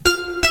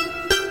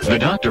The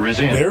doctor is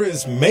in. There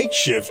is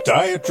Makeshift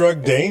diet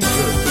drug danger.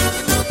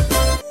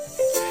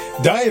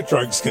 Diet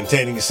drugs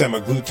containing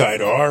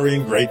semaglutide are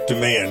in great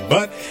demand,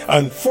 but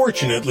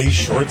unfortunately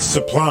short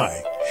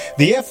supply.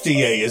 The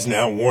FDA is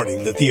now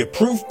warning that the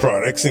approved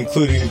products,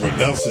 including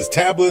Rybelsus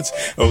tablets,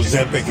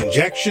 Ozempic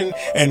injection,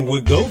 and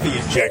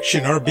Wegovy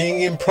injection, are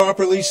being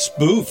improperly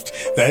spoofed,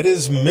 that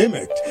is,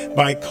 mimicked,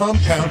 by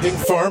compounding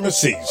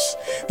pharmacies.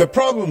 The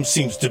problem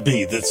seems to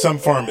be that some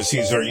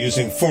pharmacies are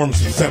using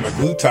forms of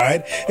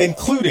semaglutide,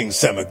 including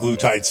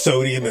semaglutide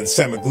sodium and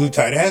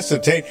semaglutide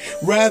acetate,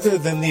 rather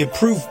than the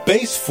approved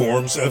base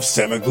forms of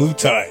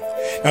semaglutide.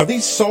 Now,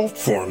 these salt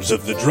forms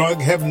of the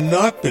drug have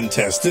not been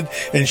tested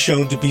and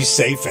shown to be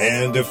safe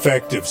and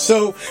effective.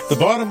 So, the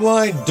bottom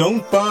line,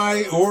 don't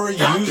buy or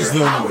use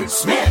them. Howard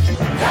Smith,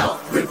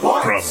 Health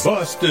Reports. From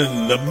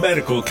Boston, the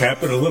medical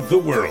capital of the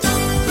world.